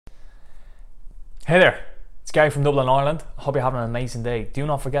Hey there, it's Gary from Dublin, Ireland. I hope you're having an amazing day. Do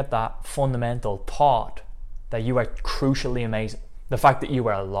not forget that fundamental thought that you are crucially amazing. The fact that you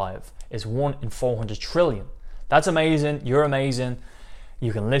are alive is 1 in 400 trillion. That's amazing. You're amazing.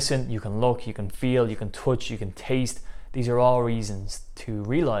 You can listen, you can look, you can feel, you can touch, you can taste. These are all reasons to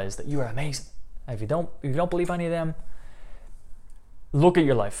realize that you are amazing. And if you don't believe any of them, look at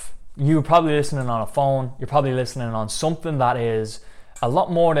your life. You're probably listening on a phone. You're probably listening on something that is a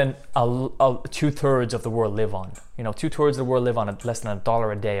lot more than 2/3 of the world live on. 2/3 of the world live on less than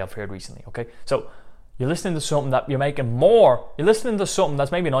 $1 a day, I've heard recently. Okay, so you're listening to something that you're making more. You're listening to something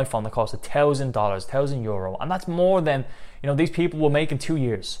that's maybe an iPhone that costs $1,000, €1,000, and that's more than these people will make in 2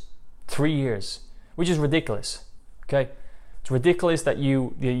 years, 3 years, which is ridiculous. Okay, it's ridiculous that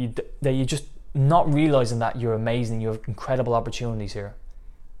you just not realizing that you're amazing. You have incredible opportunities here.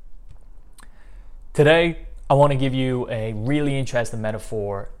 Today, I want to give you a really interesting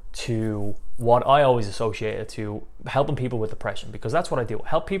metaphor to what I always associate to helping people with depression, because that's what I do,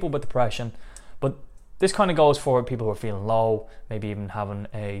 help people with depression. But this kind of goes for people who are feeling low, maybe even having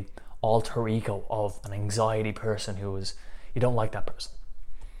a alter ego of an anxiety person you don't like that person.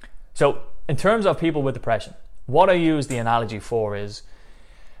 So in terms of people with depression, what I use the analogy for is,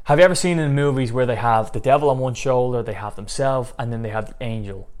 have you ever seen in movies where they have the devil on one shoulder, they have themselves, and then they have the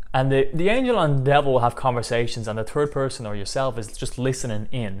angel? And the angel and the devil will have conversations, and the third person or yourself is just listening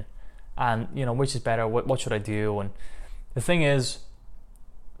in. And, which is better? What should I do? And the thing is,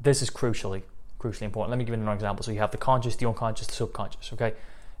 this is crucially important. Let me give you another example. So you have the conscious, the unconscious, the subconscious, okay?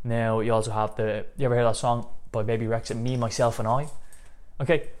 Now, you also have you ever hear that song by Baby Rex, Me, Myself, and I?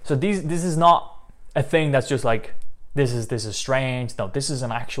 Okay, so this is not a thing that's just like, this is strange. No, this is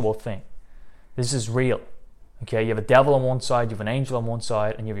an actual thing. This is real. Okay, you have a devil on one side, you have an angel on one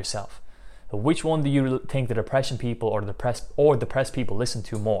side, and you have yourself. So which one do you think the depression people or depressed people listen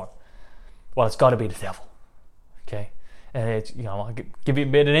to more? Well, it's got to be the devil. Okay, and I'll give you a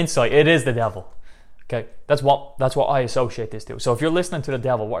bit of insight. It is the devil. Okay, that's what I associate this to. So if you're listening to the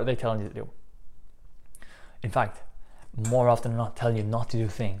devil, what are they telling you to do? In fact, more often than not, telling you not to do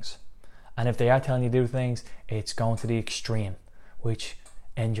things. And if they are telling you to do things, it's going to the extreme, which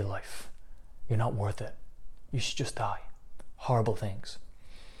end your life. You're not worth it. You should just die. Horrible things.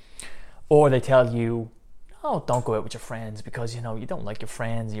 Or they tell you, oh, don't go out with your friends because, you don't like your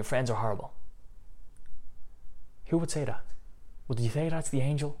friends and your friends are horrible. Who would say that? Would you say that's the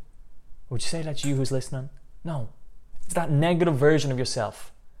angel? Would you say that's you who's listening? No. It's that negative version of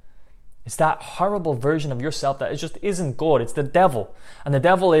yourself. It's that horrible version of yourself that it just isn't good. It's the devil. And the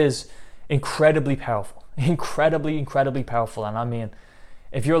devil is incredibly powerful. Incredibly, incredibly powerful. And I mean,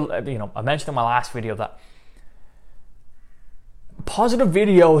 if you're, I mentioned in my last video that positive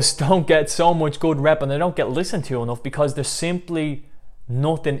videos don't get so much good rep and they don't get listened to enough because there's simply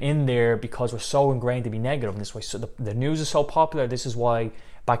nothing in there because we're so ingrained to be negative in this way. So the news is so popular. This is why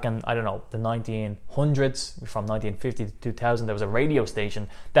back in, the 1900s, from 1950 to 2000, there was a radio station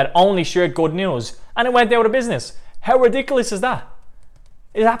that only shared good news and it went out of business. How ridiculous is that?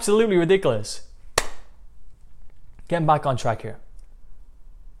 It's absolutely ridiculous. Getting back on track here.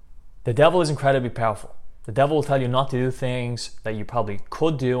 The devil is incredibly powerful. The devil will tell you not to do things that you probably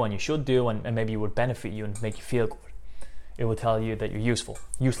could do and you should do and maybe would benefit you and make you feel good. It will tell you that you're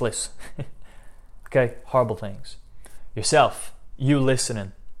useless. Okay, horrible things. Yourself, you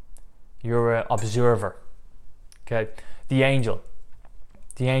listening. You're an observer. Okay, the angel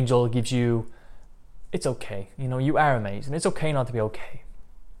gives you, it's okay. You are amazing. It's okay not to be okay.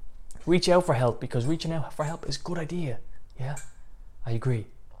 Reach out for help because reaching out for help is a good idea. Yeah, I agree.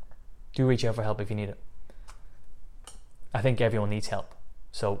 Do reach out for help if you need it. I think everyone needs help.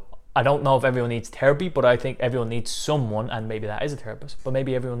 So I don't know if everyone needs therapy, but I think everyone needs someone, and maybe that is a therapist, but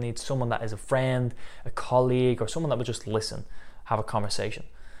maybe everyone needs someone that is a friend, a colleague, or someone that will just listen, have a conversation.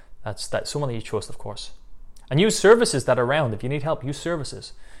 That's someone that you trust, of course. And use services that are around. If you need help, use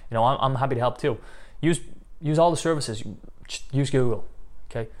services. I'm happy to help too. Use all the services. Use Google,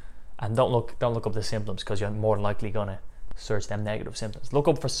 okay? And don't look up the symptoms because you're more than likely gonna search them negative symptoms. Look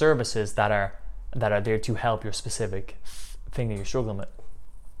up for services that are there to help your specific thing that you're struggling with.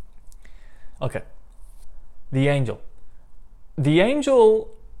 Okay. The angel,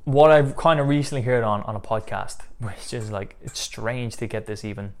 what I've kind of recently heard on a podcast, which is like, it's strange to get this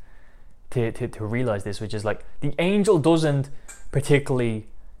even, to realize this, which is like, the angel doesn't particularly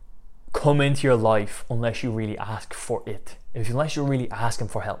come into your life unless you really ask for it. Unless you're really asking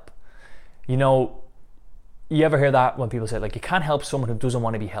for help. You ever hear that when people say, like, you can't help someone who doesn't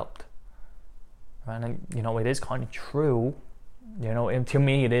want to be helped? Right? And it is kind of true. And to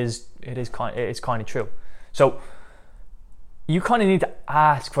me, it's kind of true. So you kind of need to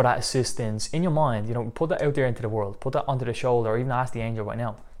ask for that assistance in your mind. Put that out there into the world, put that onto the shoulder, or even ask the angel right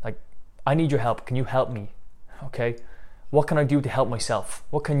now. Like, I need your help. Can you help me? Okay. What can I do to help myself?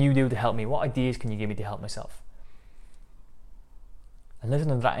 What can you do to help me? What ideas can you give me to help myself? And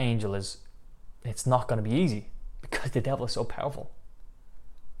listening to that angel it's not going to be easy because the devil is so powerful.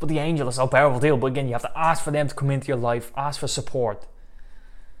 But the angel is so powerful too. But again, you have to ask for them to come into your life, ask for support.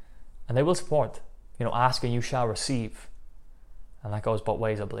 And they will support. Ask and you shall receive. And that goes both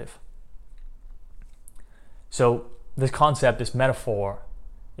ways, I believe. So this concept, this metaphor,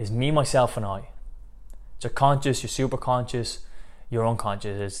 is me, myself, and I. It's your conscious, your super conscious, your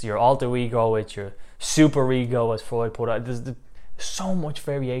unconscious. It's your alter ego, it's your super ego, as Freud put it. There's so much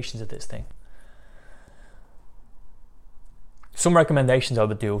variations of this thing. Some recommendations I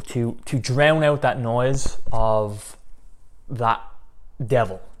would do to drown out that noise of that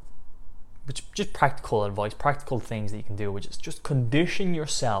devil, which just practical advice, practical things that you can do, which is just condition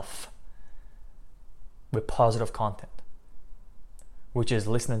yourself with positive content, which is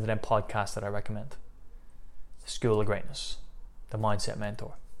listening to them podcasts that I recommend. The School of Greatness, the Mindset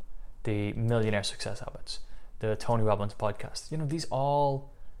Mentor, the Millionaire Success Habits, the Tony Robbins podcast. These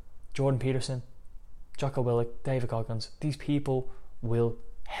all, Jordan Peterson, Jocko Willink, David Goggins, these people will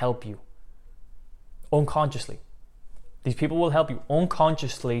help you unconsciously. These people will help you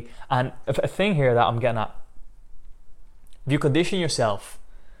unconsciously. And a thing here that I'm getting at, if you condition yourself,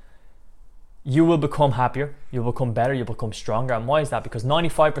 you will become happier, you'll become better, you'll become stronger. And why is that? Because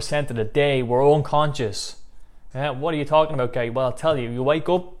 95% of the day we're unconscious. What are you talking about, Gary? Well, I'll tell you. You wake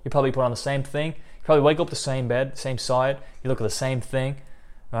up, you probably put on the same thing. You probably wake up the same bed, same side. You look at the same thing,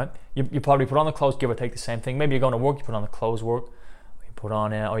 right? You probably put on the clothes, give or take the same thing. Maybe you're going to work, you put on the clothes, work. You put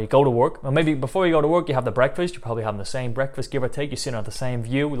on, or you go to work. Or maybe before you go to work, you have the breakfast. You're probably having the same breakfast, give or take. You're sitting at the same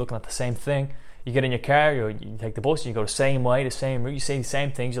view, you're looking at the same thing. You get in your car, you take the bus, you go the same way, the same route. You say the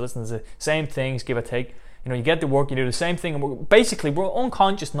same things, you listen to the same things, give or take. You get to work, you do the same thing. And we're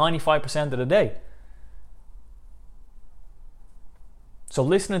unconscious 95% of the day. So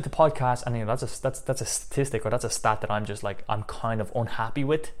listening to podcasts, and that's a statistic, or that's a stat that I'm kind of unhappy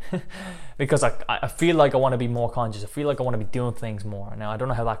with because I feel like I want to be more conscious. I feel like I want to be doing things more. Now, I don't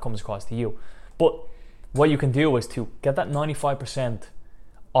know how that comes across to you, but what you can do is to get that 95%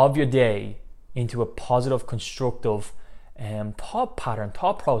 of your day into a positive, constructive thought pattern,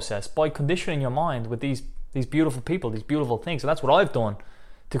 thought process by conditioning your mind with these beautiful people, these beautiful things. So that's what I've done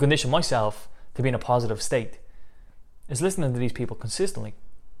to condition myself to be in a positive state. Is listening to these people consistently.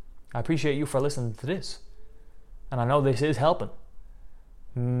 I appreciate you for listening to this. And I know this is helping.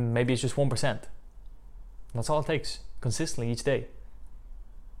 Maybe it's just 1%. That's all it takes, consistently each day.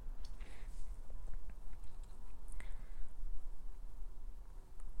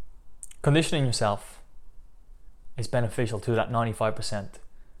 Conditioning yourself is beneficial to that 95%,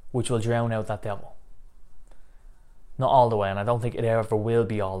 which will drown out that devil. Not all the way, and I don't think it ever will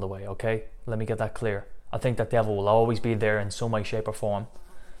be all the way, okay? Let me get that clear. I think that devil will always be there in some way, shape, or form.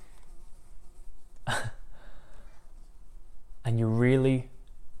 And you really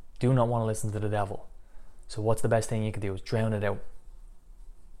do not want to listen to the devil. So what's the best thing you can do is drown it out.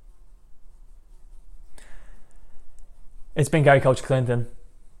 It's been Gary Coach Clinton.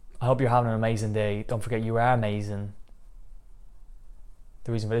 I hope you're having an amazing day. Don't forget, you are amazing.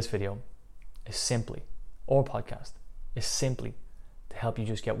 The reason for this video is simply, or podcast, is simply to help you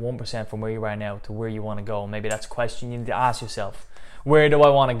just get 1% from where you are now to where you want to go. Maybe that's a question you need to ask yourself. Where do I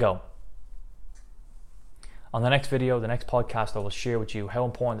want to go? On the next video, the next podcast, I will share with you how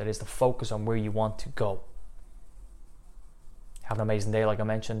important it is to focus on where you want to go. Have an amazing day, like I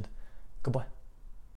mentioned. Goodbye.